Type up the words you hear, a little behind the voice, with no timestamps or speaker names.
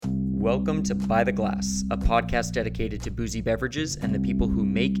Welcome to By the Glass, a podcast dedicated to boozy beverages and the people who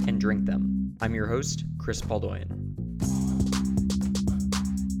make and drink them. I'm your host, Chris Baldoyan.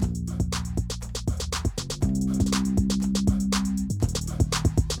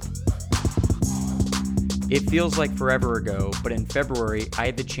 It feels like forever ago, but in February, I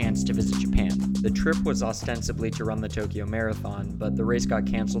had the chance to visit Japan. The trip was ostensibly to run the Tokyo Marathon, but the race got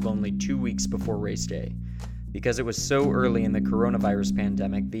canceled only 2 weeks before race day. Because it was so early in the coronavirus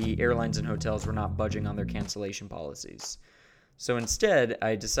pandemic, the airlines and hotels were not budging on their cancellation policies. So instead,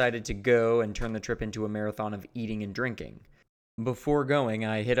 I decided to go and turn the trip into a marathon of eating and drinking. Before going,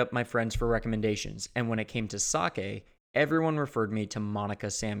 I hit up my friends for recommendations, and when it came to sake, everyone referred me to Monica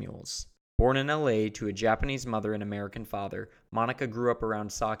Samuels. Born in LA to a Japanese mother and American father, Monica grew up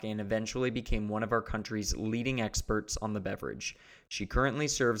around sake and eventually became one of our country's leading experts on the beverage. She currently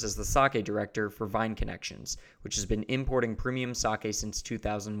serves as the sake director for Vine Connections, which has been importing premium sake since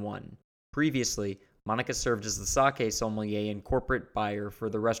 2001. Previously, Monica served as the sake sommelier and corporate buyer for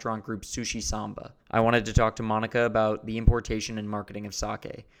the restaurant group Sushi Samba. I wanted to talk to Monica about the importation and marketing of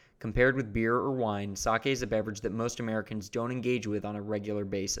sake. Compared with beer or wine, sake is a beverage that most Americans don't engage with on a regular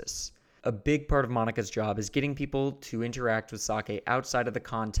basis. A big part of Monica's job is getting people to interact with sake outside of the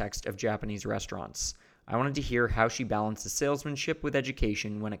context of Japanese restaurants. I wanted to hear how she balances salesmanship with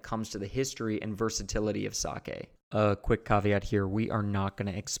education when it comes to the history and versatility of sake. A quick caveat here, we are not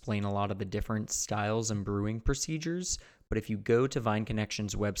going to explain a lot of the different styles and brewing procedures, but if you go to Vine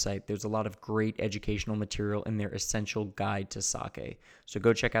Connections' website, there's a lot of great educational material in their essential guide to sake. So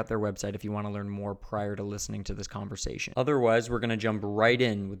go check out their website if you want to learn more prior to listening to this conversation. Otherwise, we're going to jump right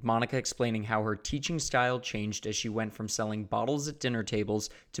in with Monica explaining how her teaching style changed as she went from selling bottles at dinner tables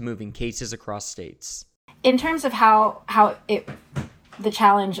to moving cases across states. In terms of the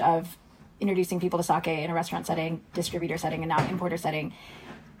challenge of introducing people to sake in a restaurant setting, distributor setting, and now importer setting,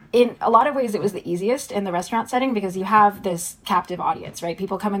 in a lot of ways, it was the easiest in the restaurant setting because you have this captive audience, right?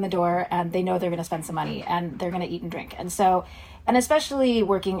 People come in the door and they know they're going to spend some money and they're going to eat and drink. And so, and especially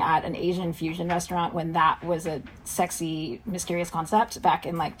working at an Asian fusion restaurant when that was a sexy, mysterious concept back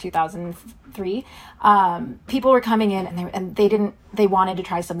in like 2003, people were coming in and they wanted to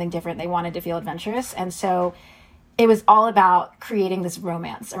try something different. They wanted to feel adventurous. And so it was all about creating this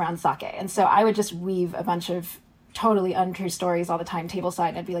romance around sake. And so I would just weave a bunch of totally untrue stories all the time tableside,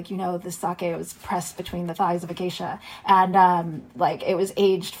 and I'd be like, this sake was pressed between the thighs of a geisha, and it was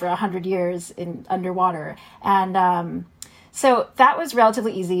aged for 100 years in underwater, and so that was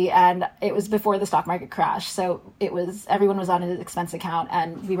relatively easy, and it was before the stock market crash, so everyone was on an expense account,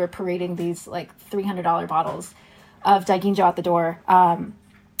 and we were parading these like $300 bottles of Daiginjo out the door,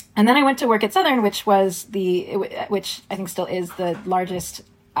 and then I went to work at Southern, which I think still is the largest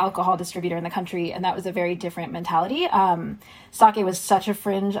alcohol distributor in the country, and that was a very different mentality. Sake was such a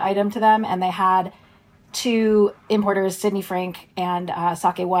fringe item to them, and they had two importers, Sydney Frank and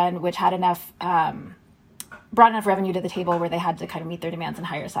Sake One, which had brought enough revenue to the table where they had to kind of meet their demands and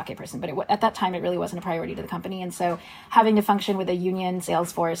hire a sake person. But at that time, it really wasn't a priority to the company, and so having to function with a union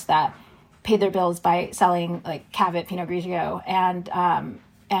sales force that paid their bills by selling like Cavit Pinot Grigio and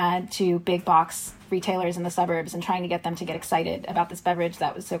to big box retailers in the suburbs and trying to get them to get excited about this beverage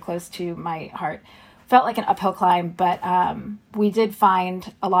that was so close to my heart felt like an uphill climb. But we did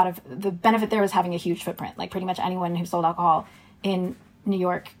find a lot of the benefit there was having a huge footprint. Like pretty much anyone who sold alcohol in New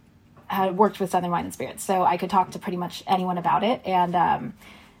York had worked with Southern Wine and Spirits. So I could talk to pretty much anyone about it. And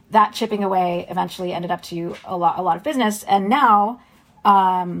that chipping away eventually ended up to a lot of business. And now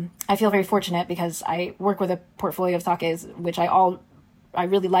I feel very fortunate because I work with a portfolio of sakes, which I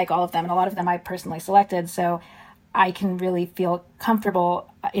really like all of them, and a lot of them I personally selected, so I can really feel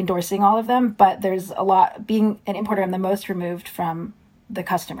comfortable endorsing all of them, but there's a lot, being an importer, I'm the most removed from the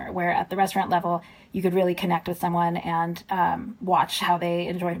customer, where at the restaurant level, you could really connect with someone and watch how they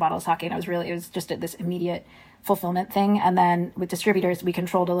enjoyed a bottle of sake, and it was just this immediate fulfillment thing. And then with distributors, we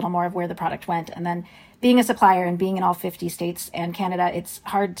controlled a little more of where the product went. And then being a supplier and being in all 50 states and Canada, it's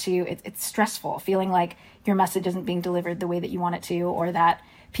stressful, feeling like your message isn't being delivered the way that you want it to, or that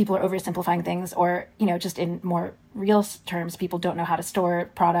people are oversimplifying things, or, just in more real terms, people don't know how to store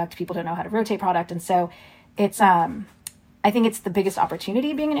product, people don't know how to rotate product. And so it's, I think it's the biggest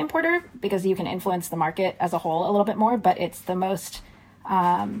opportunity being an importer because you can influence the market as a whole a little bit more, but it's the most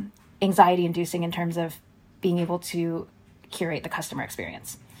anxiety inducing in terms of being able to curate the customer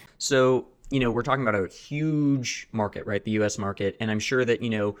experience. So, we're talking about a huge market, right? The US market. And I'm sure that,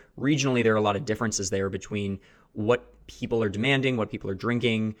 regionally there are a lot of differences there between what people are demanding, what people are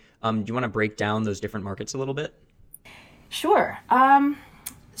drinking. Do you want to break down those different markets a little bit? Sure.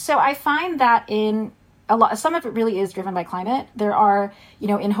 So I find that in some of it really is driven by climate. There are,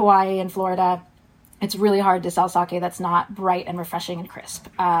 in Hawaii and Florida, it's really hard to sell sake that's not bright and refreshing and crisp.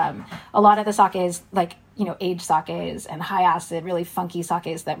 A lot of the sakes, like, aged sakes and high acid, really funky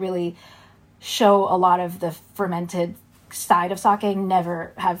sakes that really show a lot of the fermented side of sake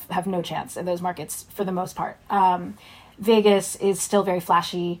never have no chance in those markets for the most part. Vegas is still very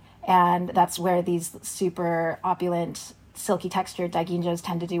flashy, and that's where these super opulent, silky textured daiginjos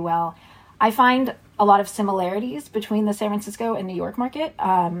tend to do well. I find a lot of similarities between the San Francisco and New York market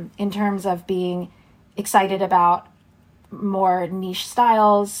in terms of being excited about more niche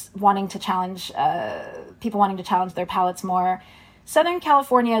styles, wanting to challenge people wanting to challenge their palates more. Southern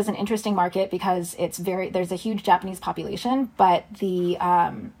California is an interesting market because there's a huge Japanese population, but the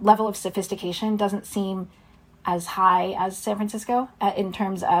level of sophistication doesn't seem as high as San Francisco in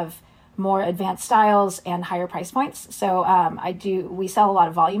terms of more advanced styles and higher price points. So we sell a lot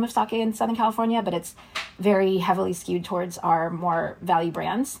of volume of sake in Southern California, but it's very heavily skewed towards our more value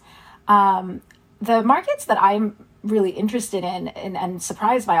brands. The markets that I'm really interested in and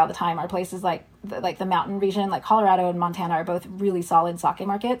surprised by all the time are places like the mountain region, like Colorado and Montana are both really solid sake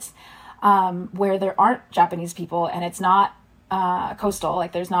markets, where there aren't Japanese people and it's not coastal,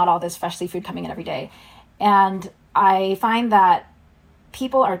 like there's not all this fresh seafood coming in every day. And I find that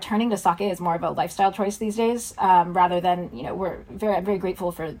people are turning to sake as more of a lifestyle choice these days, rather than, we're very, very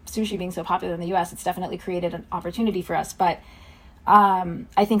grateful for sushi being so popular in the US. It's definitely created an opportunity for us, but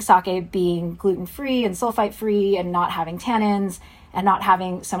I think sake being gluten-free and sulfite-free and not having tannins and not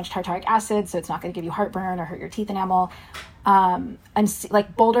having so much tartaric acid, so it's not going to give you heartburn or hurt your teeth enamel. And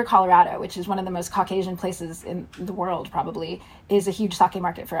like Boulder, Colorado, which is one of the most Caucasian places in the world, probably, is a huge sake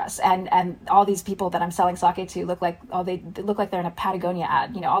market for us. And all these people that I'm selling sake to look like they're in a Patagonia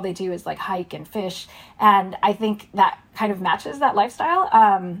ad. All they do is like hike and fish. And I think that kind of matches that lifestyle.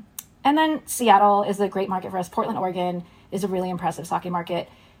 And then Seattle is a great market for us. Portland, Oregon is a really impressive sake market.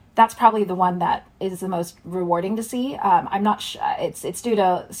 That's probably the one that is the most rewarding to see. I'm not sure. It's due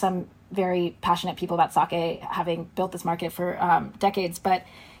to some very passionate people about sake having built this market for decades, but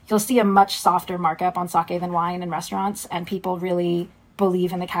you'll see a much softer markup on sake than wine in restaurants, and people really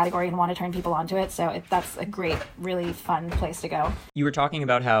believe in the category and want to turn people onto it. So that's a great, really fun place to go. You were talking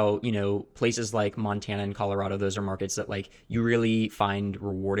about how, places like Montana and Colorado, those are markets that like you really find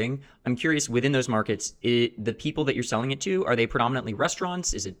rewarding. I'm curious, within those markets, the people that you're selling it to, are they predominantly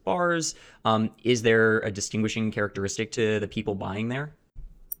restaurants? Is it bars? Is there a distinguishing characteristic to the people buying there?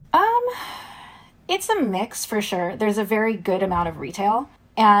 It's a mix for sure. There's a very good amount of retail,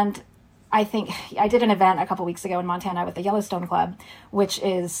 and I think I did an event a couple weeks ago in Montana with the Yellowstone Club, which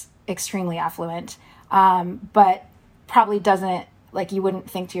is extremely affluent, but probably doesn't, like, you wouldn't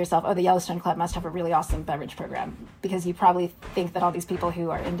think to yourself, oh, the Yellowstone Club must have a really awesome beverage program, because you probably think that all these people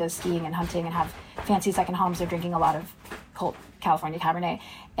who are into skiing and hunting and have fancy second homes are drinking a lot of cold California Cabernet.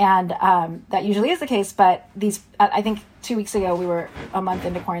 And that usually is the case, but I think 2 weeks ago we were a month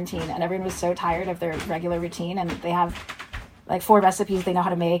into quarantine and everyone was so tired of their regular routine, and they have like 4 recipes they know how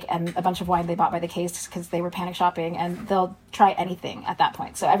to make and a bunch of wine they bought by the case because they were panic shopping, and they'll try anything at that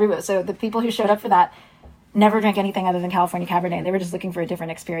point. So the people who showed up for that never drank anything other than California Cabernet. They were just looking for a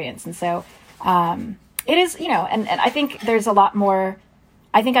different experience. And so it is, and I think there's a lot more.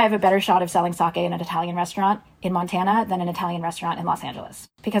 I think I have a better shot of selling sake in an Italian restaurant in Montana than an Italian restaurant in Los Angeles,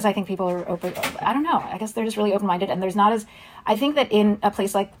 because I think people are open. I don't know. I guess they're just really open-minded, and there's not as, I think that in a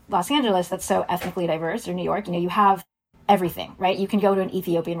place like Los Angeles that's so ethnically diverse, or New York, you have everything, right? You can go to an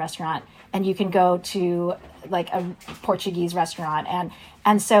Ethiopian restaurant and you can go to like a Portuguese restaurant,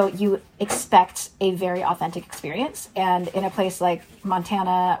 and so you expect a very authentic experience. And in a place like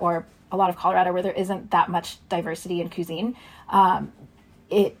Montana or a lot of Colorado where there isn't that much diversity in cuisine,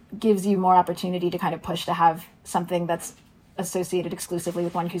 it gives you more opportunity to kind of push to have something that's associated exclusively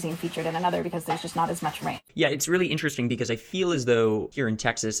with one cuisine featured in another, because there's just not as much range. Yeah, it's really interesting because I feel as though here in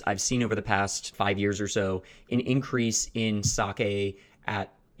Texas, I've seen over the past 5 years or so an increase in sake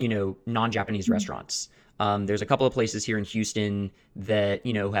at, non-Japanese restaurants. There's a couple of places here in Houston that,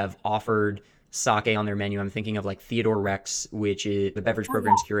 have offered sake on their menu. I'm thinking of like Theodore Rex, which is the beverage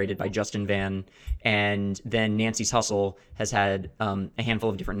program's curated by Justin Van, and then Nancy's Hustle has had a handful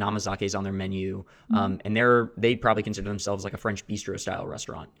of different namazakes on their menu, and they probably consider themselves like a French bistro style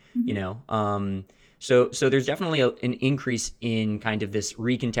restaurant, So there's definitely an increase in kind of this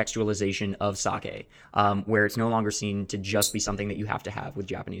recontextualization of sake, where it's no longer seen to just be something that you have to have with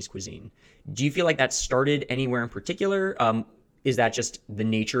Japanese cuisine. Do you feel like that started anywhere in particular? Is that just the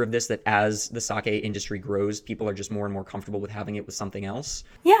nature of this, that as the sake industry grows, people are just more and more comfortable with having it with something else?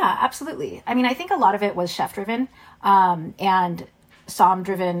 Yeah, absolutely. I mean, I think a lot of it was chef driven and som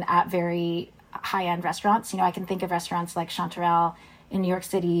driven at very high-end restaurants. I can think of restaurants like Chanterelle in New York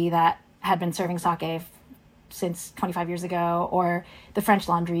City that had been serving sake since 25 years ago, or the French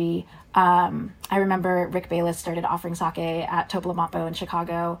Laundry. I remember Rick Bayless started offering sake at Topo Mampo in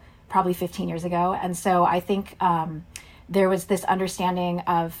Chicago probably 15 years ago. And so I think there was this understanding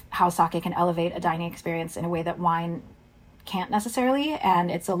of how sake can elevate a dining experience in a way that wine can't necessarily. And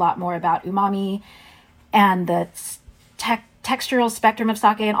it's a lot more about umami and the textural spectrum of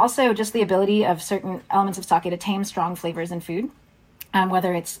sake, and also just the ability of certain elements of sake to tame strong flavors in food,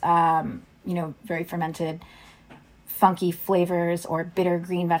 whether it's very fermented funky flavors or bitter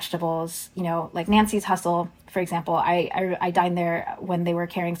green vegetables, like Nancy's Hustle, for example. I dined there when they were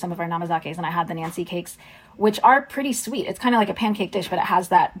carrying some of our namazakes, and I had the Nancy cakes, which are pretty sweet. It's kind of like a pancake dish, but it has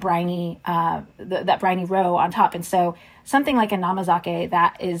that briny, that briny roe on top. And so something like a namazake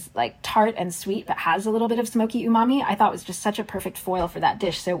that is like tart and sweet, but has a little bit of smoky umami, I thought was just such a perfect foil for that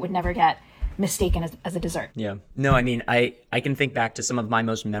dish. So it would never get mistaken as a dessert. Yeah. No, I mean, I can think back to some of my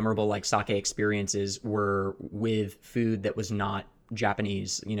most memorable like sake experiences were with food that was not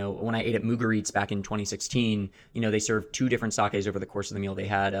Japanese. When I ate at Mugarit's back in 2016, they served 2 different sakes over the course of the meal. They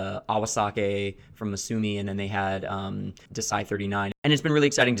had Awasake from Masumi, and then they had Desai 39. And it's been really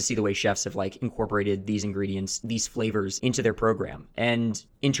exciting to see the way chefs have like incorporated these ingredients, these flavors into their program. And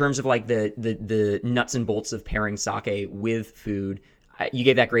in terms of like the nuts and bolts of pairing sake with food, you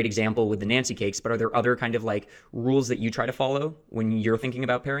gave that great example with the Nancy cakes, but are there other kind of like rules that you try to follow when you're thinking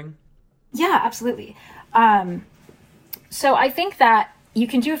about pairing? Yeah, absolutely. So I think that you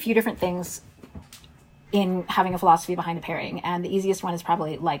can do a few different things in having a philosophy behind a pairing. And the easiest one is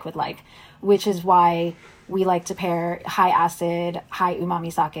probably like with like, which is why we like to pair high acid, high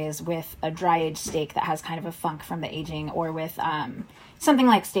umami sakes with a dry aged steak that has kind of a funk from the aging, or with something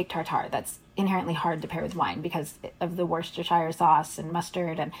like steak tartare that's inherently hard to pair with wine because of the Worcestershire sauce and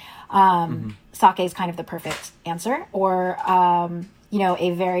mustard, and sake is kind of the perfect answer. Or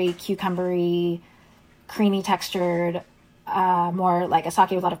a very cucumbery, creamy textured, more like a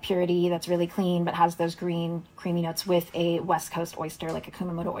sake with a lot of purity that's really clean but has those green creamy notes with a West Coast oyster like a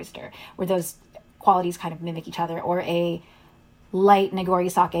Kumamoto oyster, where those qualities kind of mimic each other. Or a light Nigori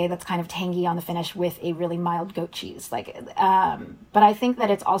sake that's kind of tangy on the finish with a really mild goat cheese. But I think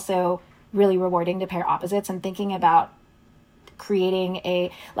that it's also really rewarding to pair opposites, and thinking about creating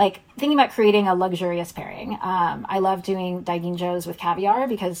a luxurious pairing. I love doing daiginjos with caviar,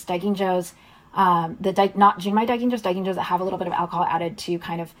 because daiginjos, not Junmai daiginjos that have a little bit of alcohol added to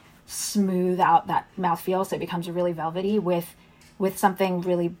kind of smooth out that mouthfeel, so it becomes really velvety with something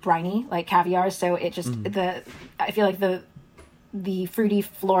really briny like caviar. So it just I feel like the fruity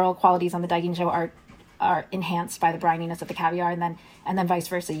floral qualities on the daiginjo are enhanced by the brininess of the caviar, and then vice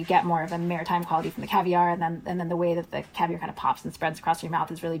versa. You get more of a maritime quality from the caviar, and then the way that the caviar kind of pops and spreads across your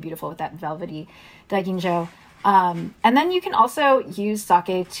mouth is really beautiful with that velvety daiginjo. And then you can also use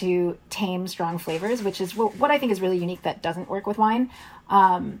sake to tame strong flavors, which is what I think is really unique that doesn't work with wine.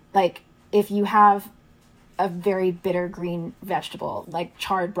 Like if you have a very bitter green vegetable like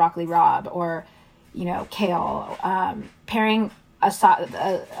charred broccoli rabe or kale, pairing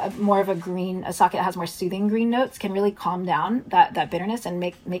a more of a sake that has more soothing green notes can really calm down that bitterness and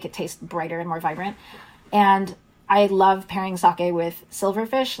make it taste brighter and more vibrant. And I love pairing sake with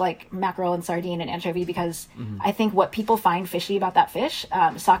silverfish like mackerel and sardine and anchovy, because I think what people find fishy about that fish,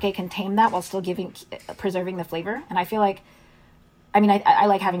 sake can tame that while still preserving the flavor. And I feel like, I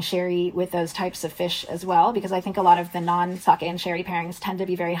like having sherry with those types of fish as well, because I think a lot of the non-sake and sherry pairings tend to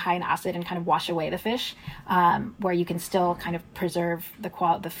be very high in acid and kind of wash away the fish, where you can still kind of preserve the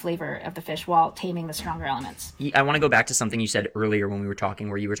flavor of the fish while taming the stronger elements. I want to go back to something you said earlier when we were talking,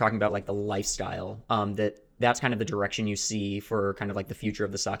 where you were talking about like the lifestyle, that's kind of the direction you see for kind of like the future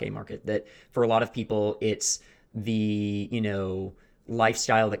of the sake market, that for a lot of people, it's the,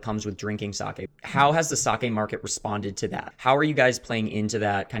 lifestyle that comes with drinking sake. How has the sake market responded to that? How are you guys playing into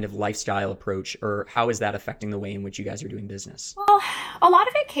that kind of lifestyle approach, or how is that affecting the way in which you guys are doing business? Well, a lot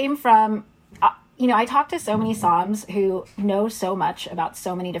of it came from, I talk to so many somms who know so much about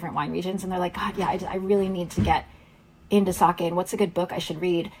so many different wine regions, and they're like, God, yeah, I really need to get into sake, and what's a good book I should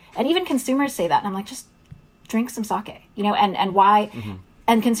read? And even consumers say that, and I'm like, just drink some sake, and why?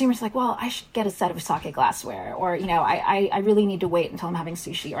 And consumers are like, well, I should get a set of sake glassware, or, I really need to wait until I'm having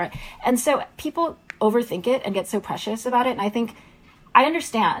sushi. And so people overthink it and get so precious about it. And I think I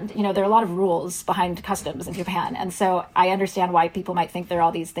understand, there are a lot of rules behind customs in Japan. And so I understand why people might think there are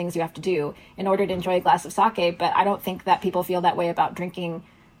all these things you have to do in order to enjoy a glass of sake. But I don't think that people feel that way about drinking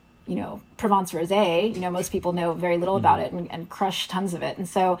Provence rosé, most people know very little about it and crush tons of it. And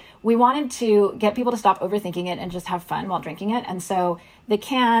so we wanted to get people to stop overthinking it and just have fun while drinking it. And so the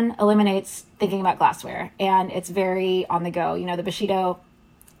can eliminates thinking about glassware, and it's very on the go. The Bushido,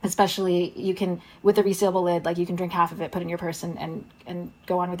 especially, you can, with the resealable lid, like you can drink half of it, put it in your purse and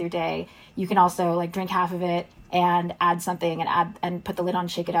go on with your day. You can also like drink half of it and add something and put the lid on,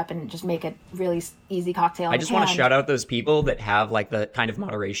 shake it up, and just make a really easy cocktail. I just want to shout out those people that have like the kind of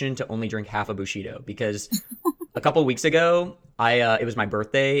moderation to only drink half a Bushido, because a couple of weeks ago, it was my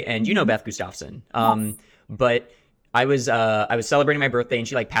birthday, and Beth Gustafson. Yes. But I was celebrating my birthday, and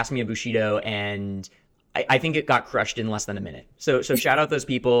she like passed me a Bushido, and I think it got crushed in less than a minute. So shout out those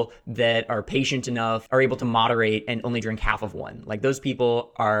people that are patient enough, are able to moderate and only drink half of one. Like, those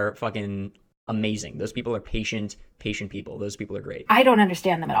people are fucking amazing. Those people are patient people. Those people are great. I don't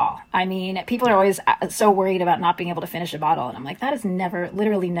understand them at all. I mean, people are always so worried about not being able to finish a bottle, and I'm like, that has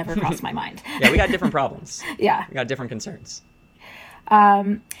literally never crossed my mind. Yeah, we got different problems. Yeah. We got different concerns. So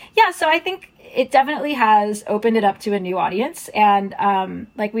I think it definitely has opened it up to a new audience. And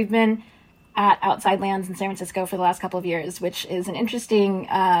like, we've been at Outside Lands in San Francisco for the last couple of years, which is an interesting,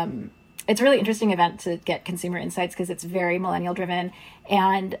 it's a really interesting event to get consumer insights, because it's very millennial driven,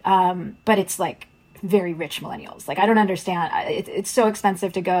 and but it's like very rich millennials. Like, I don't understand. It's so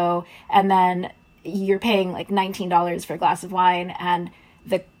expensive to go, and then you're paying like $19 for a glass of wine, and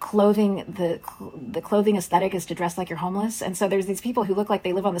the clothing aesthetic is to dress like you're homeless. And so there's these people who look like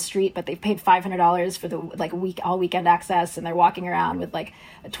they live on the street, but they've paid $500 for the like all weekend access, and they're walking around with like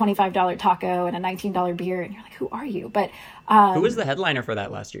a $25 taco and a $19 beer, and you're like, who are you? But who was the headliner for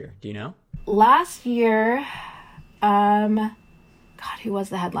that last year? Do you know? Last year, God, who was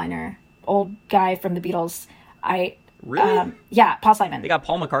the headliner? Old guy from the Beatles. Really? Yeah, Paul Simon. They got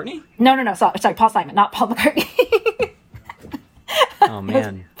Paul McCartney? No. Sorry, Paul Simon, not Paul McCartney. Oh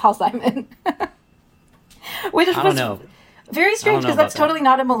man, Paul Simon. Which I don't know. Very strange, because that's totally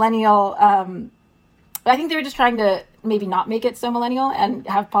not a millennial. I think they were just trying to maybe not make it so millennial and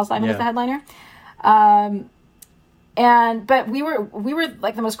have Paul Simon as the headliner. But we were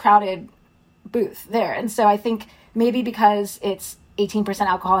like the most crowded booth there, and so I think maybe because it's 18%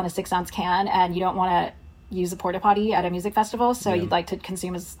 alcohol in a 6-ounce can, and you don't want to use a porta potty at a music festival, so you'd like to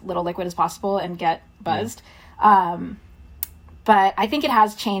consume as little liquid as possible and get buzzed. But I think it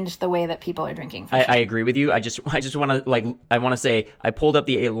has changed the way that people are drinking. I agree with you. I just want to say, I pulled up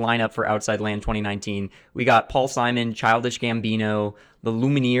the lineup for Outside Land 2019. We got Paul Simon, Childish Gambino, the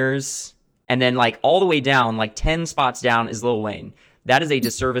Lumineers, and then like all the way down, like 10 spots down, is Lil Wayne. That is a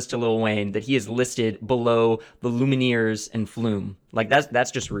disservice to Lil Wayne that he is listed below the Lumineers and Flume. Like,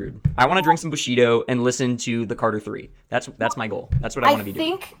 that's just rude. I want to drink some Bushido and listen to the Carter 3. That's my goal. That's what I want to be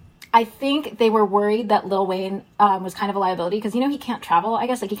doing. I think they were worried that Lil Wayne was kind of a liability, because he can't travel, I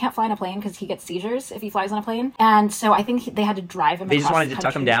guess. Like, he can't fly on a plane because he gets seizures if he flies on a plane. And so I think they had to drive him They across just wanted the to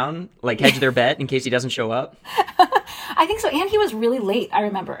country. tuck him down, like hedge their bet in case he doesn't show up. I think so. And he was really late, I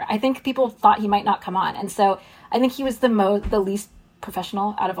remember. I think people thought he might not come on. And so I think he was the least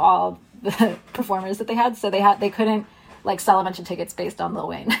professional out of all the performers that they had. So they couldn't like sell a bunch of tickets based on Lil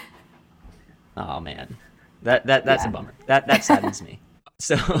Wayne. Oh man, that's a bummer. That saddens me.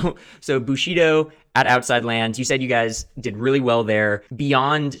 So Bushido at Outside Lands, you said you guys did really well there.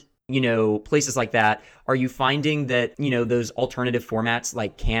 Beyond, places like that, are you finding that, those alternative formats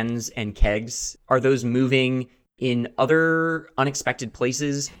like cans and kegs, are those moving in other unexpected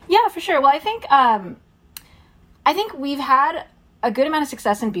places? Yeah, for sure. Well, I think we've had a good amount of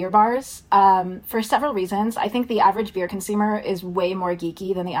success in beer bars for several reasons. I think the average beer consumer is way more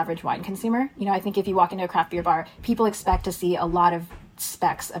geeky than the average wine consumer. I think if you walk into a craft beer bar, people expect to see a lot of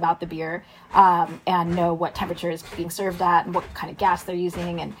specs about the beer and know what temperature is being served at and what kind of gas they're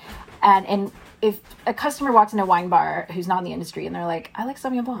using. And if a customer walks into a wine bar who's not in the industry and they're like, I like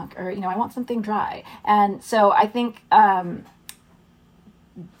Sauvignon Blanc, or, I want something dry. And so I think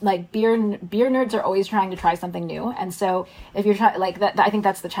like beer nerds are always trying to try something new. And so if you're trying like that, I think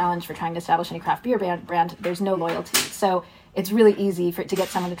that's the challenge for trying to establish any craft beer brand. There's no loyalty. So it's really easy to get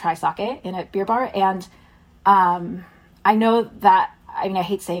someone to try sake in a beer bar. And I know that, I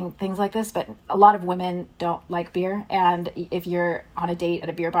hate saying things like this, but a lot of women don't like beer. And if you're on a date at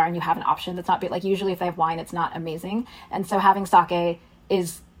a beer bar and you have an option that's not beer, like usually if they have wine, it's not amazing. And so having sake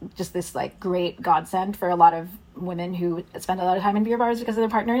is just this like great godsend for a lot of women who spend a lot of time in beer bars because of their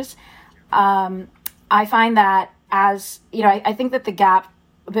partners. I find that I think that the gap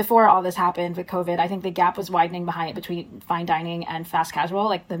before all this happened with COVID, I think the gap was widening between fine dining and fast casual.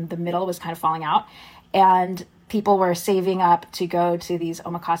 Like the middle was kind of falling out, and people were saving up to go to these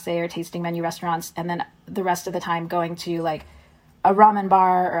omakase or tasting menu restaurants, and then the rest of the time going to like a ramen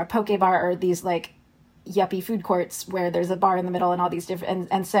bar or a poke bar or these like yuppie food courts where there's a bar in the middle and all these different,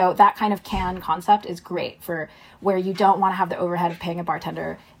 and so that kind of can concept is great for where you don't want to have the overhead of paying a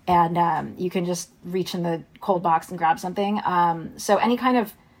bartender, and you can just reach in the cold box and grab something. So any kind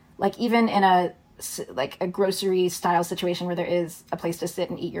of, like, even in a grocery style situation where there is a place to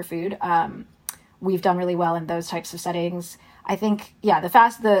sit and eat your food, we've done really well in those types of settings. I think, yeah,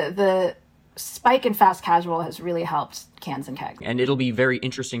 the spike in fast casual has really helped cans and kegs. And it'll be very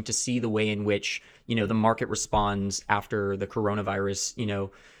interesting to see the way in which, the market responds after the coronavirus,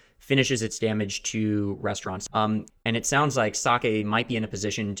 finishes its damage to restaurants. And it sounds like sake might be in a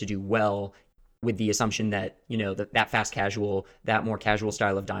position to do well with the assumption that, that fast casual, that more casual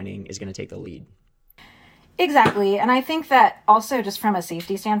style of dining is going to take the lead. Exactly. And I think that also just from a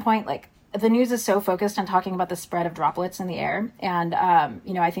safety standpoint, like, the news is so focused on talking about the spread of droplets in the air. And,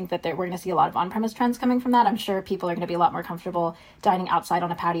 I think that we're going to see a lot of on-premise trends coming from that. I'm sure people are going to be a lot more comfortable dining outside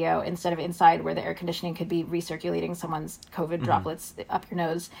on a patio instead of inside where the air conditioning could be recirculating someone's COVID droplets up your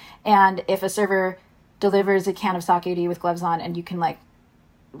nose. And if a server delivers a can of sake to you with gloves on and you can like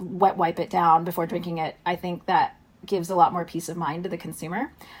wet wipe it down before drinking it, I think that gives a lot more peace of mind to the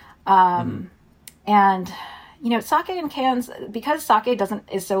consumer. And sake in cans, because sake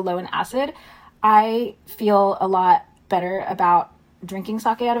is so low in acid, I feel a lot better about drinking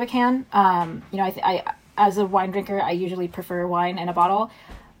sake out of a can. I as a wine drinker, I usually prefer wine in a bottle,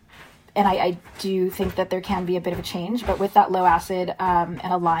 and I do think that there can be a bit of a change. But with that low acid and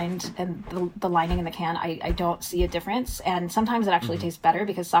aligned and the lining in the can, I don't see a difference. And sometimes it actually tastes better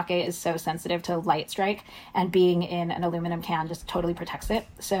because sake is so sensitive to light strike, and being in an aluminum can just totally protects it.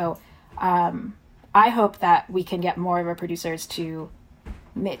 So I hope that we can get more of our producers to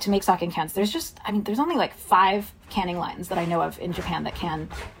make sake in cans. There's only like 5 canning lines that I know of in Japan that can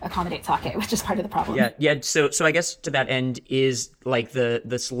accommodate sake, which is part of the problem. Yeah. So I guess to that end, is like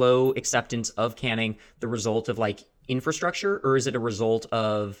the slow acceptance of canning the result of like infrastructure, or is it a result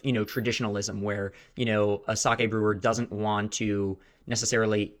of, traditionalism where, a sake brewer doesn't want to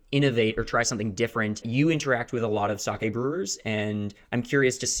necessarily innovate or try something different? You interact with a lot of sake brewers, and I'm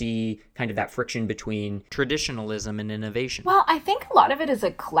curious to see kind of that friction between traditionalism and innovation. Well, I think a lot of it is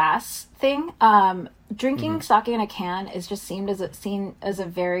a class thing. Drinking sake in a can is just seen as a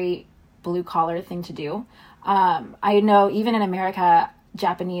very blue collar thing to do. I know even in America,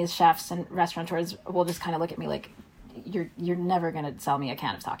 Japanese chefs and restaurateurs will just kind of look at me like, you're never going to sell me a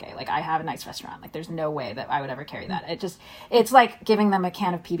can of sake. Like, I have a nice restaurant. Like, there's no way that I would ever carry that. It's like giving them a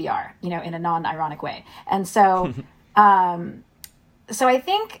can of PBR, in a non-ironic way. And so, so I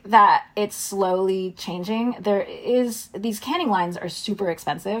think that it's slowly changing. These canning lines are super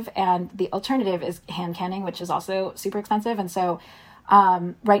expensive, and the alternative is hand canning, which is also super expensive. And so,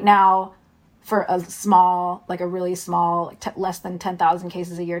 right now, for a really small, less than 10,000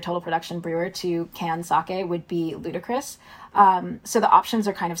 cases a year total production brewer to can sake would be ludicrous. So the options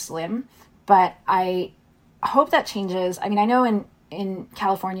are kind of slim, but I hope that changes. I mean, I know in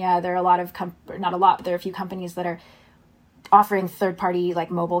California, there are a lot of, not a lot, but there are a few companies that are offering third-party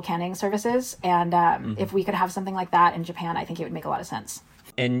like mobile canning services. And if we could have something like that in Japan, I think it would make a lot of sense.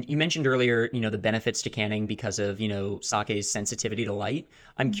 And you mentioned earlier, the benefits to canning because of, sake's sensitivity to light.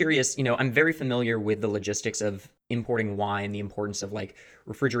 I'm curious, I'm very familiar with the logistics of importing wine, the importance of like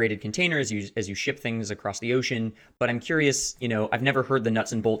refrigerated containers as you ship things across the ocean. But I'm curious, I've never heard the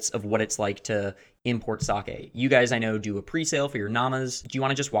nuts and bolts of what it's like to import sake. You guys, I know, do a pre-sale for your namas. Do you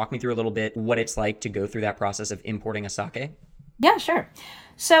want to just walk me through a little bit what it's like to go through that process of importing a sake? Yeah, sure.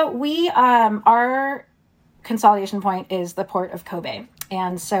 So we, our consolidation point is the port of Kobe.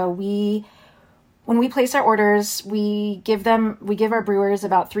 And so when we place our orders, we give our brewers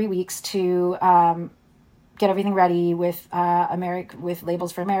about 3 weeks to get everything ready with with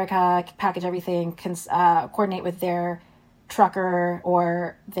labels for America, package everything, coordinate with their trucker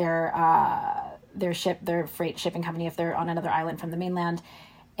or their freight shipping company if they're on another island from the mainland.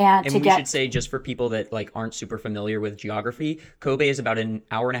 And we should say, just for people that like aren't super familiar with geography, Kobe is about an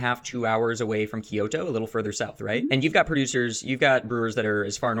hour and a half, 2 hours away from Kyoto, a little further south, right? And you've got brewers that are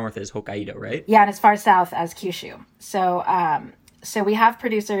as far north as Hokkaido, right? Yeah, and as far south as Kyushu. So we have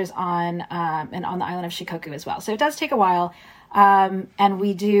producers on and on the island of Shikoku as well. So it does take a while, and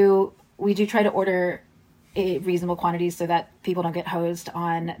we do try to order a reasonable quantities so that people don't get hosed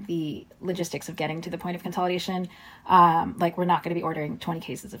on the logistics of getting to the point of consolidation. Like, we're not going to be ordering 20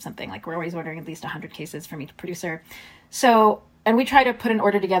 cases of something. Like, we're always ordering at least 100 cases from each producer. So, and we try to put an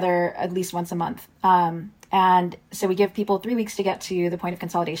order together at least once a month. And so we give people 3 weeks to get to the point of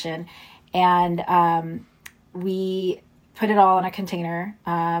consolidation, and we put it all in a container.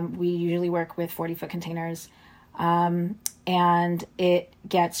 We usually work with 40-foot containers. And and it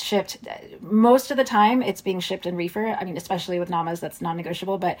gets shipped. Most of the time it's being shipped in reefer. I mean, especially with Namas, that's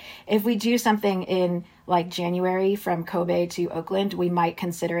non-negotiable. But if we do something in like January from Kobe to Oakland, we might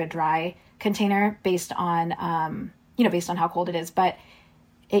consider a dry container based on, based on how cold it is. But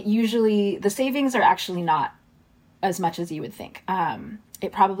it usually, the savings are actually not as much as you would think.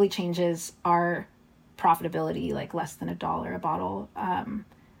 It probably changes our profitability like less than $1 a bottle.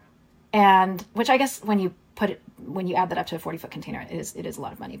 And which I guess when you add that up to a 40-foot container, it is a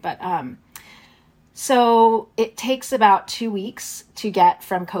lot of money. But so it takes about 2 weeks to get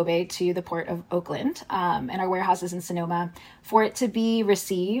from Kobe to the port of Oakland, and our warehouse is in Sonoma. For it to be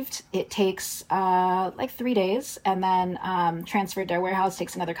received, it takes like 3 days, and then transferred to our warehouse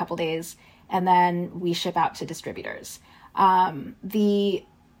takes another couple days, and then we ship out to distributors.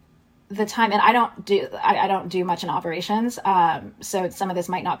 The time, and I don't do much in operations, so some of this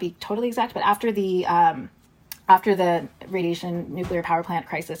might not be totally exact, but after the radiation nuclear power plant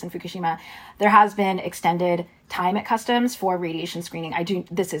crisis in Fukushima, there has been extended time at customs for radiation screening.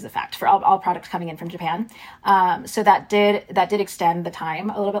 This is a fact for all products coming in from Japan. So that did extend the time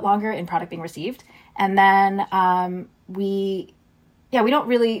a little bit longer in product being received. And then we don't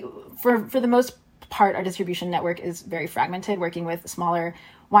really, for the most part, our distribution network is very fragmented, working with smaller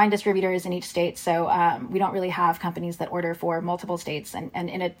wine distributors in each state. So we don't really have companies that order for multiple states. And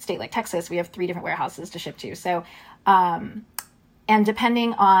in a state like Texas, we have 3 different warehouses to ship to. So, and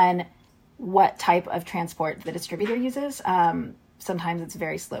depending on what type of transport the distributor uses, sometimes it's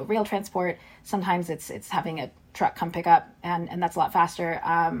very slow rail transport. Sometimes it's having a truck come pick up, and that's a lot faster.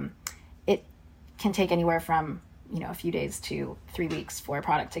 It can take anywhere from, a few days to 3 weeks for a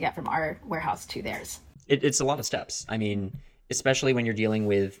product to get from our warehouse to theirs. It's a lot of steps. I mean, especially when you're dealing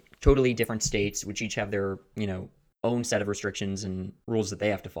with totally different states, which each have their, own set of restrictions and rules that they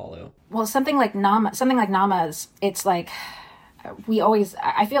have to follow. Well, something like Namas, it's like,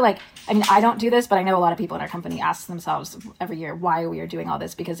 I feel like, I don't do this, but I know a lot of people in our company ask themselves every year why we are doing all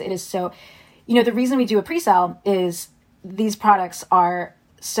this, because it is so, the reason we do a pre-sale is these products are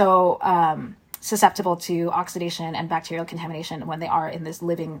so susceptible to oxidation and bacterial contamination when they are in this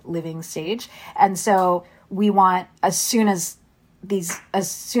living stage. And so we want, as soon as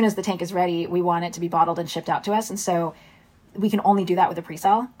the tank is ready, we want it to be bottled and shipped out to us. And so we can only do that with a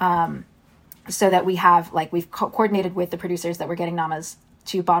pre-sale. So that we've coordinated with the producers that we're getting Namas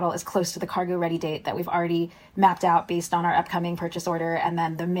to bottle as close to the cargo ready date that we've already mapped out based on our upcoming purchase order. And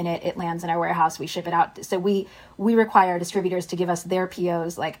then the minute it lands in our warehouse, we ship it out. So we require distributors to give us their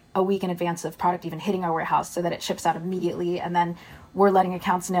POs like a week in advance of product even hitting our warehouse, so that it ships out immediately. And then we're letting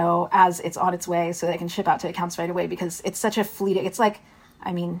accounts know as it's on its way, so they can ship out to accounts right away, because it's such a fleeting, it's like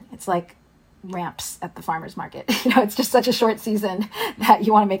ramps at the farmer's market. It's just such a short season that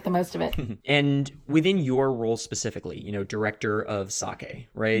you want to make the most of it. And within your role specifically, director of sake,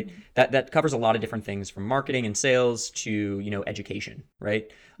 right? Mm-hmm. That covers a lot of different things, from marketing and sales to, education, right?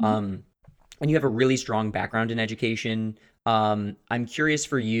 Mm-hmm. And you have a really strong background in education. I'm curious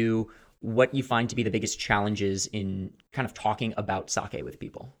for you, what you find to be the biggest challenges in kind of talking about sake with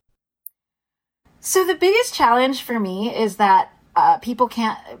people. So the biggest challenge for me is that I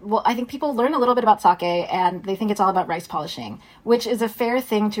think people learn a little bit about sake and they think it's all about rice polishing, which is a fair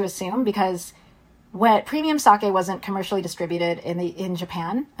thing to assume, because when premium sake wasn't commercially distributed in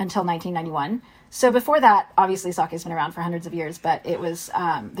Japan until 1991. So before that, obviously sake has been around for hundreds of years, but it was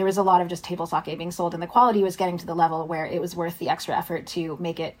there was a lot of just table sake being sold, and the quality was getting to the level where it was worth the extra effort to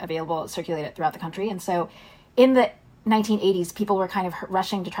make it available, circulate it throughout the country. And so in the 1980s, people were kind of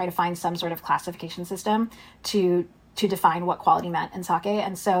rushing to try to find some sort of classification system to define what quality meant in sake.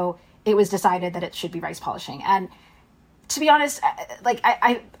 And so it was decided that it should be rice polishing. And to be honest,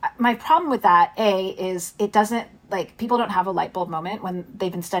 my problem with that, is it doesn't, people don't have a light bulb moment when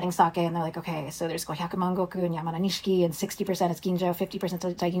they've been studying sake and they're like, okay, so there's Gohyaku Mangoku and Yamana Nishiki and 60% is ginjo, 50%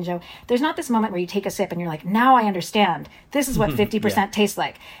 is daiginjo. There's not this moment where you take a sip and you're like, now I understand. This is what 50% tastes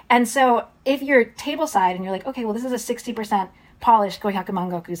like. And so if you're tableside and you're like, okay, well, this is a 60% polished Gohyaku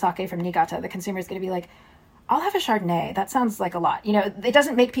Mangoku sake from Niigata, the consumer is going to be like, I'll have a Chardonnay. That sounds like a lot. It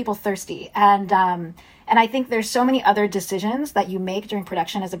doesn't make people thirsty. And I think there's so many other decisions that you make during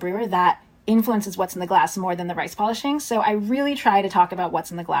production as a brewer that influences what's in the glass more than the rice polishing. So I really try to talk about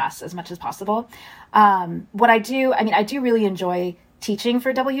what's in the glass as much as possible. What I do really enjoy teaching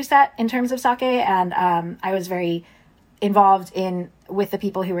for WSET in terms of sake. And I was very involved with the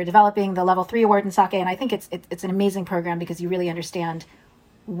people who were developing the level 3 award in sake. And I think it's an amazing program, because you really understand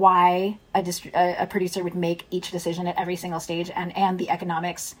why a producer would make each decision at every single stage, and the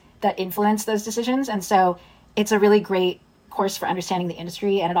economics that influence those decisions. And so it's a really great course for understanding the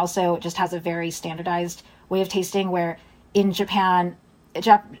industry. And it also just has a very standardized way of tasting, where in Japan,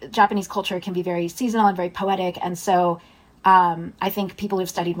 Japanese culture can be very seasonal and very poetic. And so I think people who've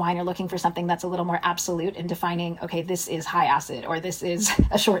studied wine are looking for something that's a little more absolute in defining, okay, this is high acid, or this is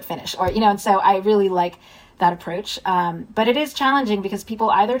a short finish, or, and so I really like that approach. But it is challenging because people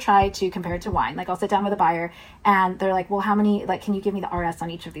either try to compare it to wine. Like I'll sit down with a buyer and they're like, well, how many, like, can you give me the RS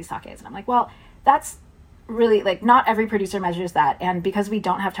on each of these sakes? And I'm like, well, that's really, like, not every producer measures that. And because we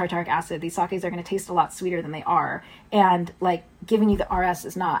don't have tartaric acid, these sakes are going to taste a lot sweeter than they are. And like giving you the RS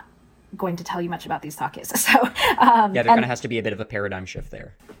is not going to tell you much about these sakes. So yeah, there kind of has to be a bit of a paradigm shift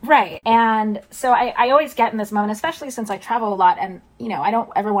there. Right. And so I always get in this moment, especially since I travel a lot, and I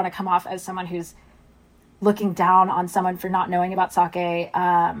don't ever want to come off as someone who's looking down on someone for not knowing about sake.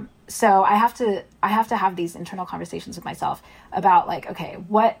 So I have to have these internal conversations with myself about, like, okay,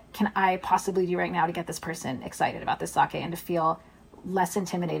 what can I possibly do right now to get this person excited about this sake and to feel less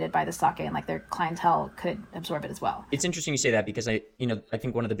intimidated by the sake, and like their clientele could absorb it as well. It's interesting you say that, because I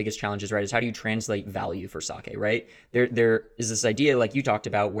think one of the biggest challenges, right, is how do you translate value for sake, right? There is this idea, like you talked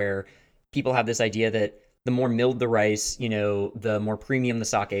about, where people have this idea that the more milled the rice, the more premium the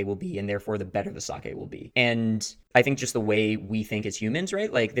sake will be, and therefore the better the sake will be. And I think just the way we think as humans,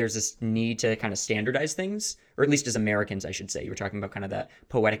 right? Like there's this need to kind of standardize things, or at least as Americans, I should say. You were talking about kind of that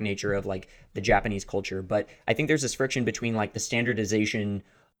poetic nature of like the Japanese culture. But I think there's this friction between like the standardization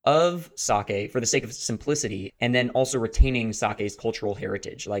of sake for the sake of simplicity, and then also retaining sake's cultural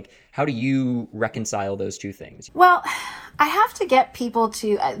heritage. Like, how do you reconcile those two things? Well, I have to get people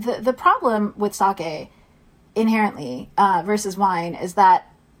to, the problem with sake inherently versus wine is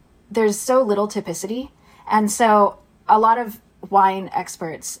that there's so little typicity. And so a lot of wine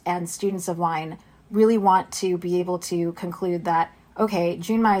experts and students of wine really want to be able to conclude that, okay,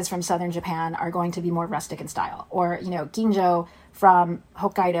 Junmais from southern Japan are going to be more rustic in style, or, Ginjo from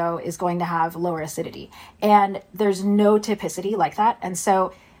Hokkaido is going to have lower acidity. And there's no typicity like that. And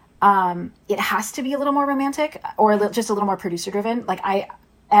so it has to be a little more romantic, or just a little more producer driven. Like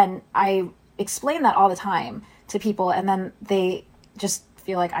I explain that all the time to people, and then they just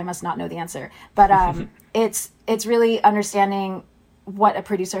feel like I must not know the answer. But it's really understanding what a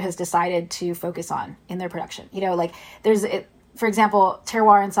producer has decided to focus on in their production. Like for example,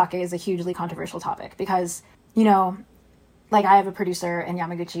 terroir in sake is a hugely controversial topic because, like I have a producer in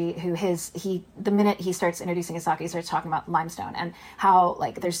Yamaguchi who the minute he starts introducing his sake, he starts talking about limestone and how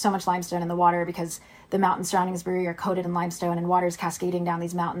like there's so much limestone in the water because the mountains surrounding his brewery are coated in limestone, and water is cascading down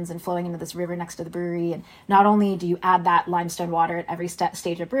these mountains and flowing into this river next to the brewery. And not only do you add that limestone water at every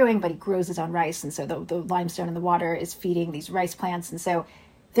stage of brewing, but he grows his own rice. And so the limestone in the water is feeding these rice plants. And so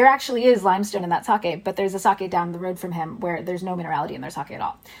there actually is limestone in that sake, but there's a sake down the road from him where there's no minerality in their sake at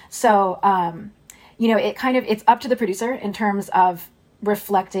all. So, it's up to the producer in terms of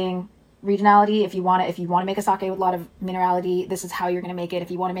reflecting regionality. If you want to make a sake with a lot of minerality, this is how you're going to make it. If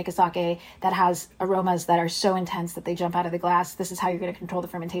you want to make a sake that has aromas that are so intense that they jump out of the glass, this is how you're going to control the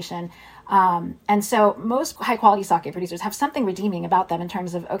fermentation. And so most high quality sake producers have something redeeming about them in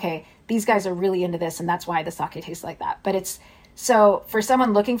terms of, okay, these guys are really into this, and that's why the sake tastes like that. But so for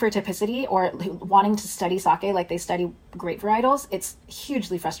someone looking for typicity or wanting to study sake like they study grape varietals, it's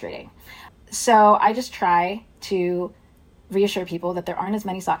hugely frustrating. So I just try to reassure people that there aren't as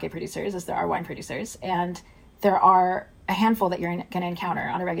many sake producers as there are wine producers, and there are a handful that you're going to encounter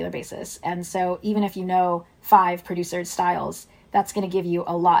on a regular basis. And so even if you know 5 producer styles, that's going to give you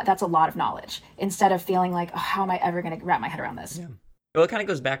a lot. That's a lot of knowledge, instead of feeling like, oh, how am I ever going to wrap my head around this? Yeah. Well, it kind of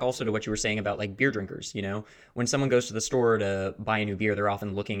goes back also to what you were saying about like beer drinkers. When someone goes to the store to buy a new beer, they're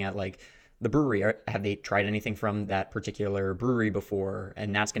often looking at like the brewery. Have they tried anything from that particular brewery before?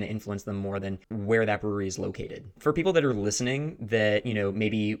 And that's going to influence them more than where that brewery is located. For people that are listening that,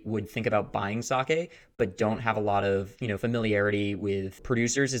 maybe would think about buying sake, but don't have a lot of, familiarity with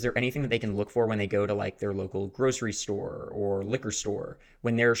producers, is there anything that they can look for when they go to like their local grocery store or liquor store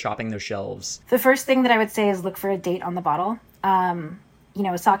when they're shopping those shelves? The first thing that I would say is look for a date on the bottle. A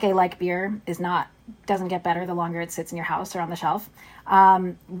sake-like beer doesn't get better the longer it sits in your house or on the shelf.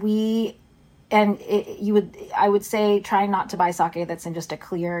 I would say try not to buy sake that's in just a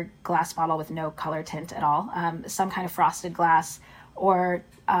clear glass bottle with no color tint at all. Some kind of frosted glass or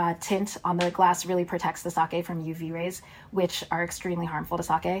tint on the glass really protects the sake from UV rays, which are extremely harmful to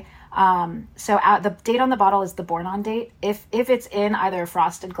sake. So the date on the bottle is the born-on date. If it's in either a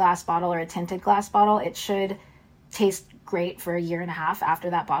frosted glass bottle or a tinted glass bottle, it should taste great for a year and a half after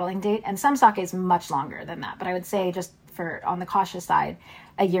that bottling date. And some sake is much longer than that, but I would say just on the cautious side,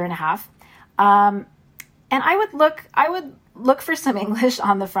 a year and a half. And I would look for some English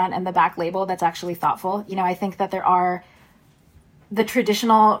on the front and the back label that's actually thoughtful. I think that there are the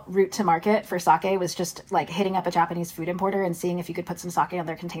traditional route to market for sake was just like hitting up a Japanese food importer and seeing if you could put some sake on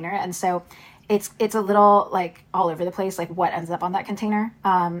their container. And so it's a little like all over the place, like what ends up on that container.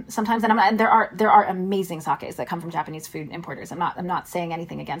 Sometimes, and there are amazing sakes that come from Japanese food importers. I'm not saying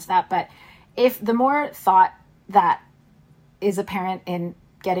anything against that, but if the more thought that is apparent in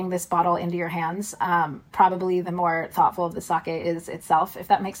getting this bottle into your hands, probably the more thoughtful the sake is itself, if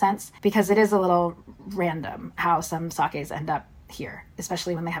that makes sense, because it is a little random how some sakes end up here,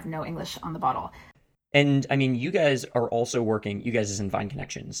 especially when they have no English on the bottle. And I mean, you guys are also working, you guys is in Vine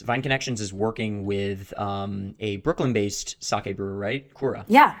Connections. Vine Connections is working with a Brooklyn-based sake brewer, right? Kura.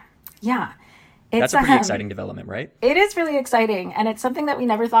 Yeah. That's a pretty exciting development, right? It is really exciting, and it's something that we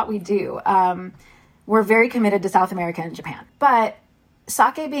never thought we'd do. We're very committed to South America and Japan. But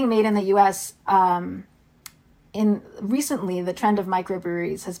sake being made in the U.S., recently, the trend of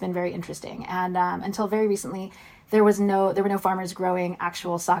microbreweries has been very interesting. And until very recently, there were no farmers growing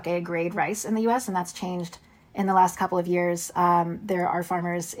actual sake grade rice in the U.S., and that's changed in the last couple of years. There are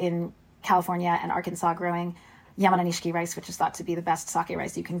farmers in California and Arkansas growing Yamada Nishiki rice, which is thought to be the best sake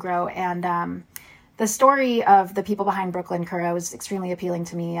rice you can grow. And the story of the people behind Brooklyn Kura was extremely appealing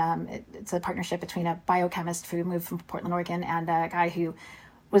to me. It's a partnership between a biochemist who moved from Portland, Oregon, and a guy who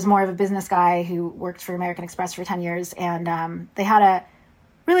was more of a business guy who worked for American Express for 10 years. And they had a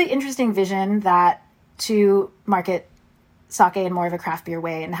really interesting vision that to market sake in more of a craft beer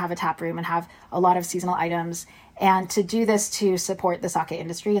way and have a tap room and have a lot of seasonal items, and to do this to support the sake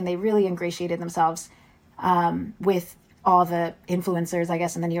industry. And they really ingratiated themselves with all the influencers, I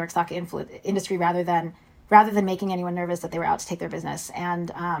guess, in the New York sake industry, rather than making anyone nervous that they were out to take their business.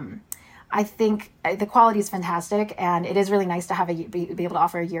 And I think the quality is fantastic, and it is really nice to have be able to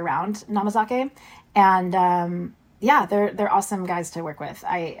offer a year-round namazake. And they're awesome guys to work with.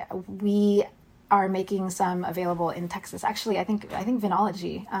 We are making some available in Texas. Actually, I think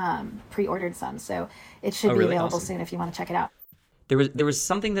Vinology pre-ordered some, so it should be available soon if you want to check it out. There was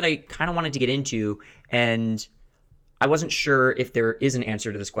something that I kind of wanted to get into, and I wasn't sure if there is an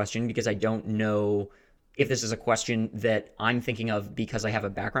answer to this question, because I don't know if this is a question that I'm thinking of because I have a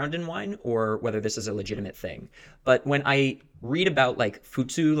background in wine, or whether this is a legitimate thing. But when I read about like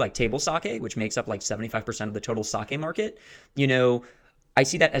futsu, like table sake, which makes up like 75% of the total sake market, I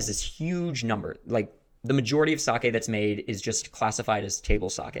see that as this huge number. Like the majority of sake that's made is just classified as table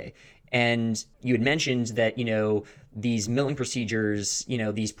sake. And you had mentioned that, these milling procedures,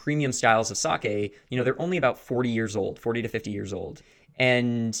 these premium styles of sake, they're only about 40 to 50 years old.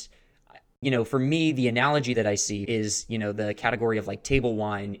 And for me, the analogy that I see is, the category of like table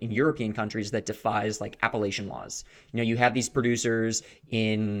wine in European countries that defies like appellation laws. You have these producers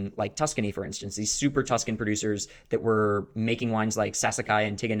in like Tuscany, for instance, these super Tuscan producers that were making wines like Sassicaia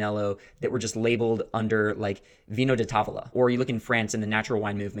and Tiganello that were just labeled under like Vino di Tavola. Or you look in France in the natural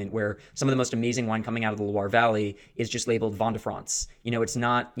wine movement, where some of the most amazing wine coming out of the Loire Valley is just labeled Vin de France. It's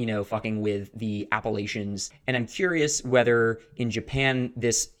not, fucking with the appellations. And I'm curious whether in Japan,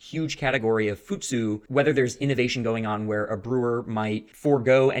 this huge category of futsu, whether there's innovation going on where a brewer might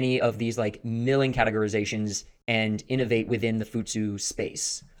forego any of these like milling categorizations and innovate within the futsu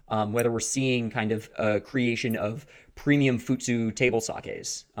space. Whether we're seeing kind of a creation of premium futsu table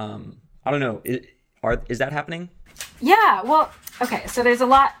sakes. I don't know. Is that happening? Yeah. Well, okay. So there's a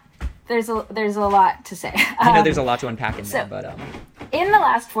lot to say. I know there's a lot to unpack in there, but in the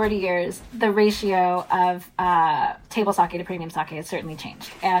last 40 years, the ratio of table sake to premium sake has certainly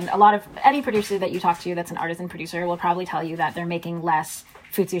changed. And any producer that you talk to that's an artisan producer will probably tell you that they're making less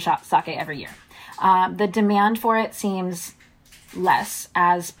futsu sake every year. The demand for it seems less,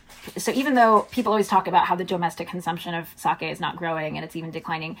 so even though people always talk about how the domestic consumption of sake is not growing and it's even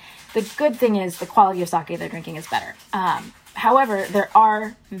declining, the good thing is the quality of sake they're drinking is better. However, there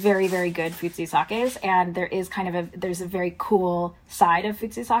are very, very good futsu sakes, and there is there's a very cool side of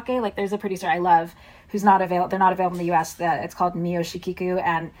futsu sake. Like there's a producer I love who's they're not available in the US, it's called Miyoshikiku,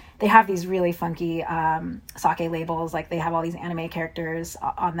 and they have these really funky sake labels. Like they have all these anime characters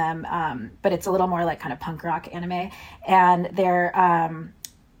on them, but it's a little more like kind of punk rock anime. And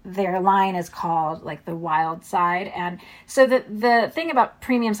their line is called like the Wild Side. And so the thing about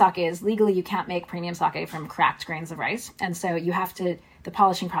premium sake is legally you can't make premium sake from cracked grains of rice. And so the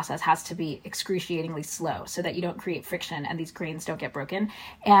polishing process has to be excruciatingly slow so that you don't create friction and these grains don't get broken.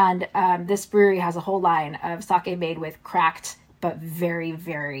 And this brewery has a whole line of sake made with cracked but very,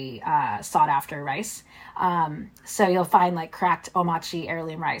 very sought after rice. So you'll find like cracked omachi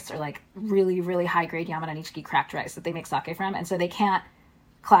heirloom rice, or like really, really high grade Yamada Nishiki cracked rice that they make sake from. And so they can't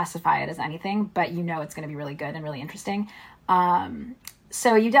classify it as anything, but it's going to be really good and really interesting.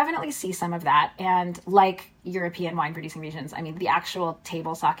 So you definitely see some of that. And like European wine producing regions, I mean, the actual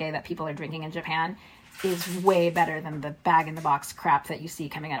table sake that people are drinking in Japan is way better than the bag in the box crap that you see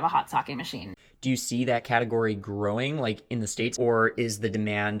coming out of a hot sake machine. Do you see that category growing like in the States, or is the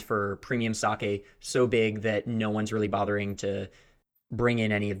demand for premium sake so big that no one's really bothering to bring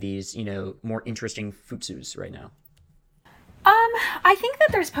in any of these, more interesting futsus right now? I think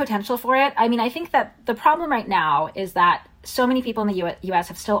that there's potential for it. I mean, I think that the problem right now is that so many people in the US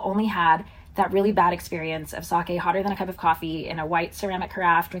have still only had that really bad experience of sake hotter than a cup of coffee in a white ceramic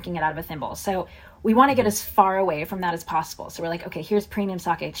carafe, drinking it out of a thimble. So we want to get as far away from that as possible. So we're like, okay, here's premium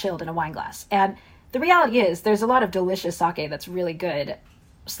sake chilled in a wine glass. And the reality is there's a lot of delicious sake that's really good,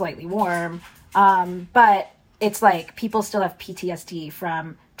 slightly warm. But it's like people still have PTSD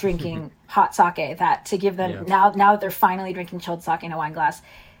from drinking hot sake, that to give them now that they're finally drinking chilled sake in a wine glass,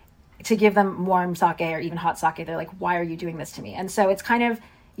 to give them warm sake or even hot sake, they're like, why are you doing this to me? And so it's kind of,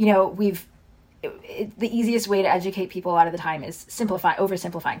 the easiest way to educate people a lot of the time is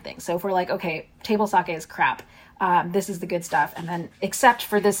oversimplifying things. So if we're like, okay, table sake is crap, this is the good stuff, and then except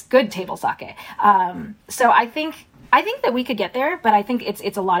for this good table sake. So I think that we could get there, but I think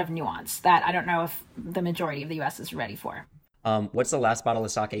it's a lot of nuance that I don't know if the majority of the US is ready for. What's the last bottle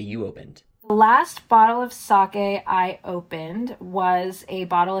of sake you opened? The last bottle of sake I opened was a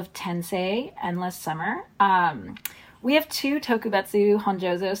bottle of Tensei Endless Summer. We have 2 Tokubetsu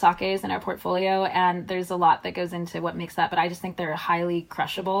Honjozo sakes in our portfolio, and there's a lot that goes into what makes that, but I just think they're highly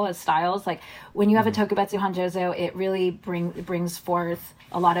crushable as styles. Like when you have a Tokubetsu Honjozo, it really brings forth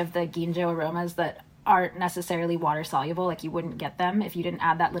a lot of the ginjo aromas that aren't necessarily water soluble. Like you wouldn't get them if you didn't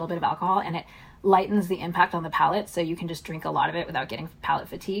add that little bit of alcohol, and it lightens the impact on the palate, so you can just drink a lot of it without getting palate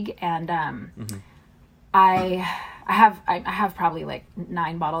fatigue. And I have probably like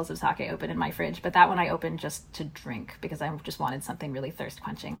 9 bottles of sake open in my fridge, but that one I opened just to drink because I just wanted something really thirst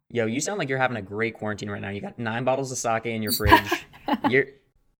quenching. Yo, you sound like you're having a great quarantine right now. You got 9 bottles of sake in your fridge. You're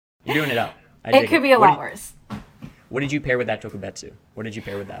doing it up. It could be a lot worse. What did you pair with that Tokubetsu? What did you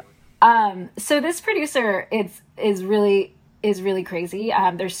pair with that? So this producer is really crazy.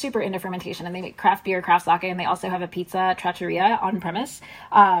 They're super into fermentation, and they make craft beer, craft sake, and they also have a pizza trattoria on premise.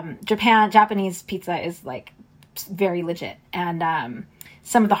 Japanese pizza is like very legit, and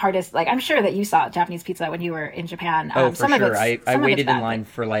some of the hardest, like I'm sure that you saw Japanese pizza when you were in Japan. For sure. I waited in line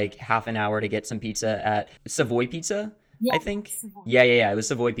for like half an hour to get some pizza at Savoy Pizza. Yeah, I think. Savoy. Yeah. It was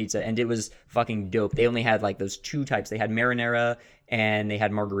Savoy Pizza, and it was fucking dope. They only had like those 2 types. They had marinara and they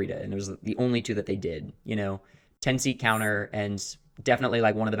had margarita, and it was the only 2 that they did. 10-seat counter, and definitely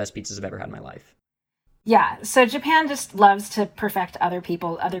like one of the best pizzas I've ever had in my life. Yeah, so Japan just loves to perfect other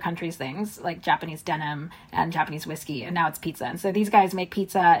countries' things, like Japanese denim and Japanese whiskey, and now it's pizza. And so these guys make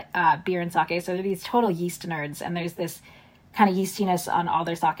pizza, beer, and sake, so they're these total yeast nerds, and there's this kind of yeastiness on all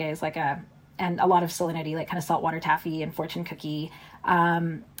their sakes, and a lot of salinity, like kind of saltwater taffy and fortune cookie.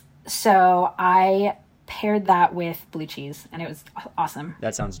 So I paired that with blue cheese, and it was awesome.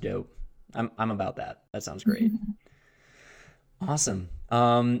 That sounds dope. I'm about that. That sounds great. Awesome.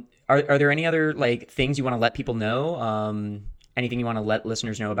 Are there any other like things you want to let people know? Anything you want to let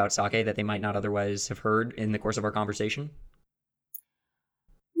listeners know about sake that they might not otherwise have heard in the course of our conversation?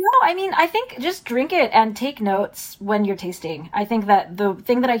 No, I mean, I think just drink it and take notes when you're tasting. I think that the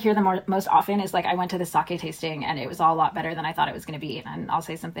thing that I hear most often is like, I went to the sake tasting and it was all a lot better than I thought it was going to be. And I'll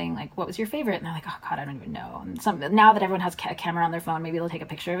say something like, what was your favorite? And they're like, oh God, I don't even know. And now that everyone has a camera on their phone, maybe they'll take a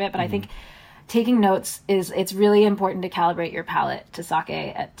picture of it. But I think taking notes it's really important to calibrate your palate to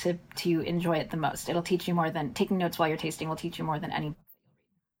sake to enjoy it the most. It'll teach you more than taking notes while you're tasting will teach you more than any.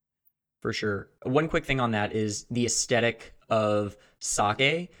 For sure. One quick thing on that is the aesthetic of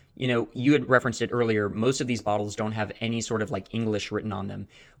sake. You had referenced it earlier. Most of these bottles don't have any sort of like English written on them.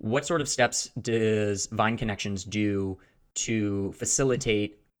 What sort of steps does Vine Connections do to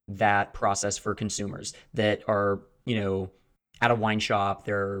facilitate that process for consumers that are, at a wine shop,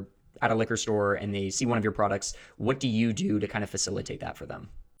 they're at a liquor store, and they see one of your products? What do you do to kind of facilitate that for them?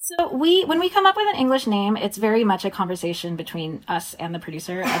 So when we come up with an English name, it's very much a conversation between us and the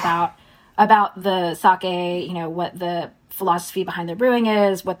producer about the sake, what the philosophy behind their brewing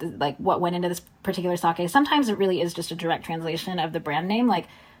is, what went into this particular sake. Sometimes it really is just a direct translation of the brand name. Like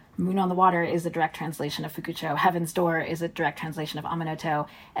Moon on the Water is a direct translation of Fukucho. Heaven's Door is a direct translation of Amanoto.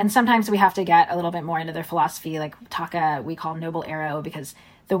 And sometimes we have to get a little bit more into their philosophy. Like Taka, we call Noble Arrow because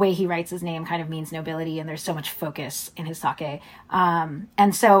the way he writes his name kind of means nobility, and there's so much focus in his sake.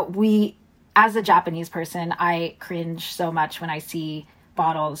 And so as a Japanese person, I cringe so much when I see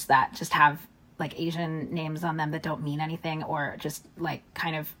bottles that just have like Asian names on them that don't mean anything or just like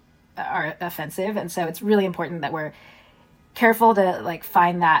kind of are offensive. And so it's really important that we're careful to like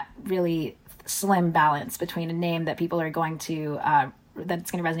find that really slim balance between a name that people are going to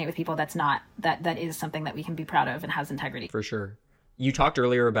that's going to resonate with people, that's not that is something that we can be proud of and has integrity. For sure. You talked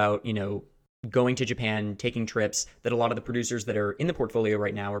earlier about, going to Japan, taking trips, that a lot of the producers that are in the portfolio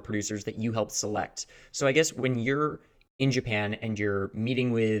right now are producers that you helped select. So I guess when you're in Japan and you're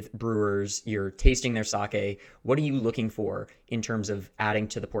meeting with brewers, you're tasting their sake, what are you looking for in terms of adding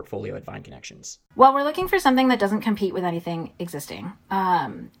to the portfolio at Vine Connections? Well, we're looking for something that doesn't compete with anything existing.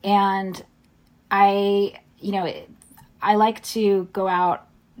 And I like to go out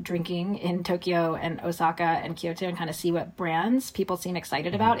drinking in Tokyo and Osaka and Kyoto and kind of see what brands people seem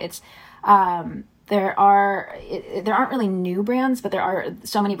excited about. It's there aren't really new brands, but there are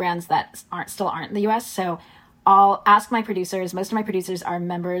so many brands that aren't in the US. So I'll ask my producers. Most of my producers are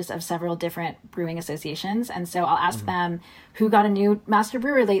members of several different brewing associations. And so I'll ask them who got a new master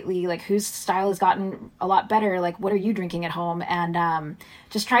brewer lately, like whose style has gotten a lot better, like what are you drinking at home? And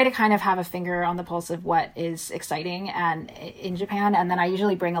just try to kind of have a finger on the pulse of what is exciting and in Japan. And then I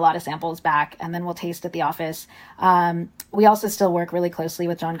usually bring a lot of samples back and then we'll taste at the office. We also still work really closely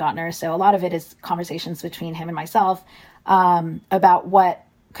with John Gottner. So a lot of it is conversations between him and myself about what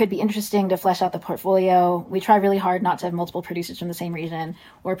could be interesting to flesh out the portfolio. We try really hard not to have multiple producers from the same region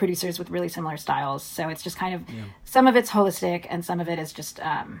or producers with really similar styles. So it's just kind of, some of it's holistic and some of it is just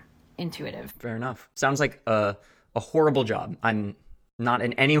intuitive. Fair enough. Sounds like a horrible job. I'm not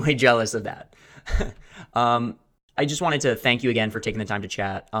in any way jealous of that. I just wanted to thank you again for taking the time to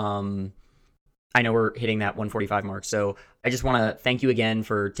chat. I know we're hitting that 1:45 mark, so I just want to thank you again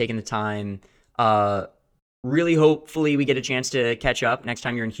for taking the time. Really, hopefully we get a chance to catch up next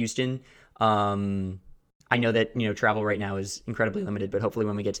time you're in Houston. I know that, travel right now is incredibly limited, but hopefully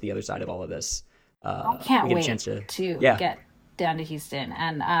when we get to the other side of all of this, I can't wait to get down to Houston.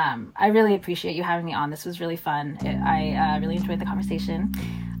 And I really appreciate you having me on. This was really fun. I really enjoyed the conversation.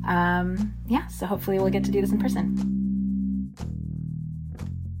 So hopefully we'll get to do this in person.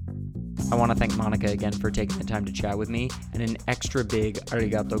 I want to thank Monica again for taking the time to chat with me, and an extra big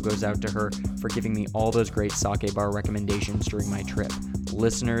arigato goes out to her for giving me all those great sake bar recommendations during my trip.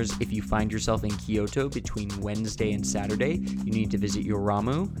 Listeners, if you find yourself in Kyoto between Wednesday and Saturday, you need to visit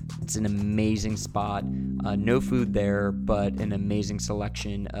Yoramu. It's an amazing spot. No food there, but an amazing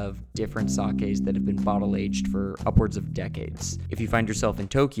selection of different sakes that have been bottle aged for upwards of decades. If you find yourself in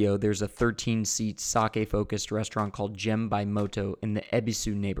Tokyo, there's a 13-seat sake-focused restaurant called Gem by Moto in the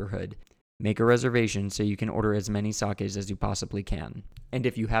Ebisu neighborhood. Make a reservation so you can order as many sakes as you possibly can. And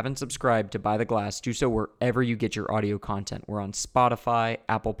if you haven't subscribed to By the Glass, do so wherever you get your audio content. We're on Spotify,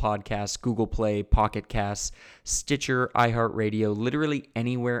 Apple Podcasts, Google Play, Pocket Casts, Stitcher, iHeartRadio, literally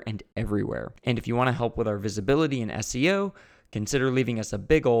anywhere and everywhere. And if you want to help with our visibility and SEO, consider leaving us a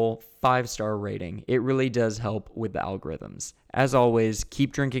big ol' 5-star rating. It really does help with the algorithms. As always,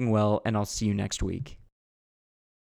 keep drinking well, and I'll see you next week.